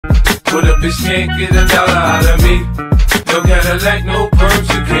But a bitch can't get $1 out of me. No Cadillac, no perms,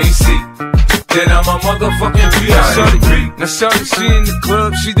 you can't see that I'm a motherfucking VIP. Now shorty, she in the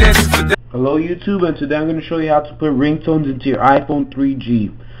club, she dancing for that. Hello YouTube, and today I'm going to show you how to put ringtones into your iPhone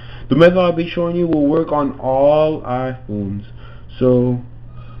 3G. The method I'll be showing you will work on all iPhones. So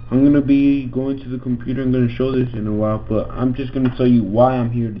I'm going to be going to the computer. I'm going to show this in a while, but I'm just going to tell you why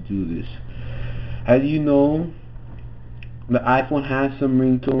I'm here to do this. As you know, the iPhone has some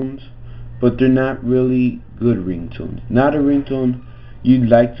ringtones, but they're not really good ringtones. Not a ringtone you'd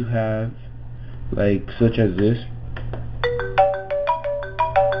like to have, like such as this,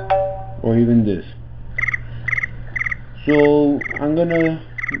 or even this. So I'm gonna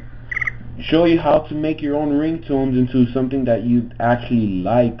show you how to make your own ringtones into something that you actually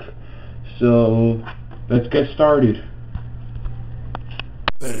like. So let's get started.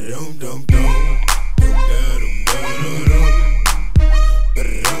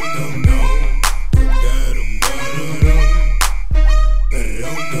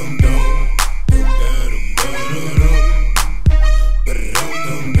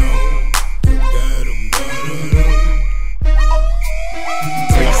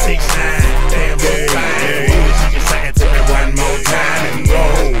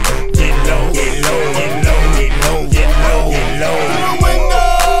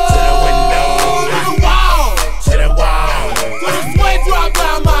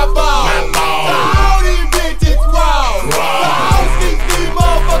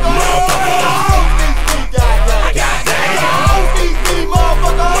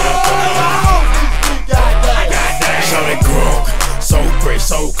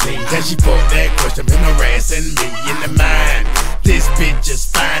 So clean, can she put that question been harassing me in the mind? This bitch is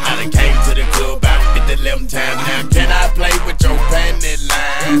fine. I done came to the club about 50-11 times. Now can I play with your panty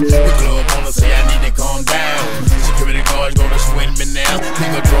line? The club wanna say I need to calm down. Security guards gonna swing me now.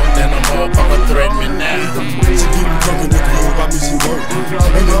 Nigga drunk down the motherfucker threaten me now. She keep me drunk in the club, I miss she work.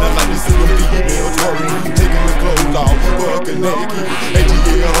 And then I like to see them females twerking, taking the clothes off, fucking naked.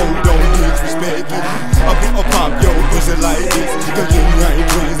 ATL, don't disrespect it. I pop your pussy like this, cause you ain't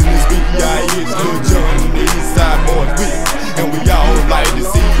friends in this B.I.H. Lil' John and the East Side boys with, and we all like to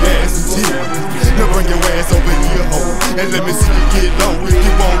see ass and tears. Now bring your ass over here, ho, and let me see you get low. If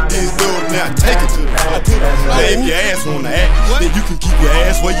you want this dub, now take it to the floor. Now if your ass wanna act, then you can keep your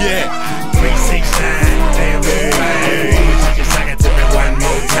ass where you at. 369, damn baby, you suck it to me one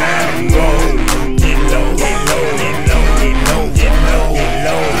more time. Roll, get low, get low, get low, get low, get low, get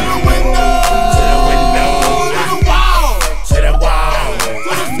low.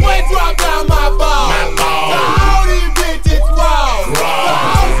 Drop down my ball. All these bitches wild.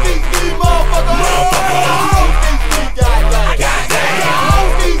 All these motherfuckers. All these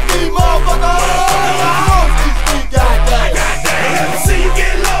Let me see you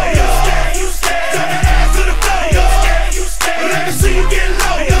get low. You scared. Turn that ass to the floor. You scared. Let me see you get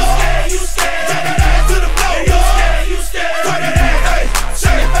low. You scared. Turn that ass to the floor. You scared. Turn that ass, hey,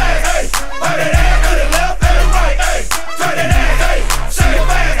 shake it fast, hey. Turn that ass to the left and the right, hey. Turn that ass, hey, shake it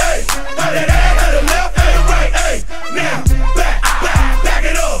fast, hey. Turn that ass to the left and the right, hey. Now back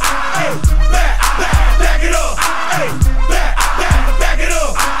it up, hey. Back it up, hey. Back it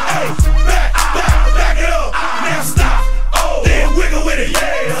up, hey. Back it up. Now stop, oh, then wiggle with it,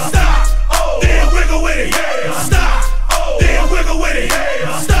 yeah. Stop, oh, then wiggle with it, yeah. Stop, oh, then wiggle with it,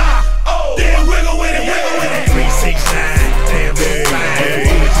 yeah. Stop, oh, then wiggle with it, wiggle with it. 369, damn baby,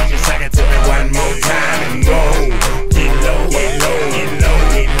 you can suck it to me one more time and roll. Get low, get low, get low,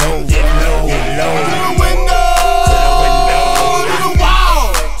 get low, get low, get low. To the window, to the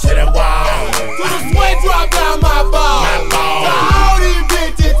wall, to the wall, to the sweat drop down my ball. All these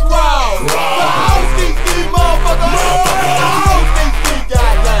bitches wild. All these motherfuckers. All these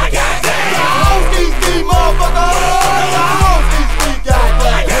goddamn. All these motherfuckers. All these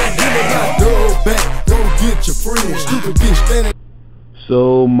goddamn. Go back, go get your friends. Stupid bitch standing.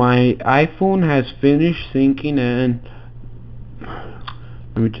 So my iPhone has finished syncing, and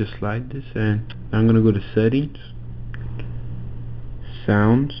let me just slide this, and I'm gonna go to settings,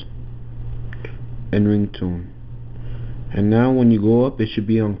 sounds, and ringtone. And now when you go up, it should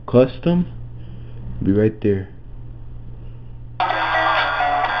be on custom. Be right there.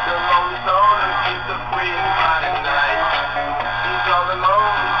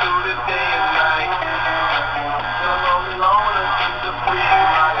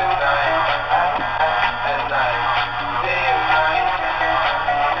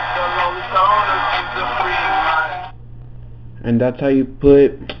 And that's how you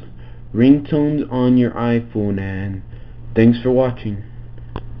put ringtones on your iPhone. And thanks for watching.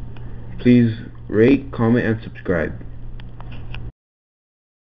 Please rate, comment, and subscribe.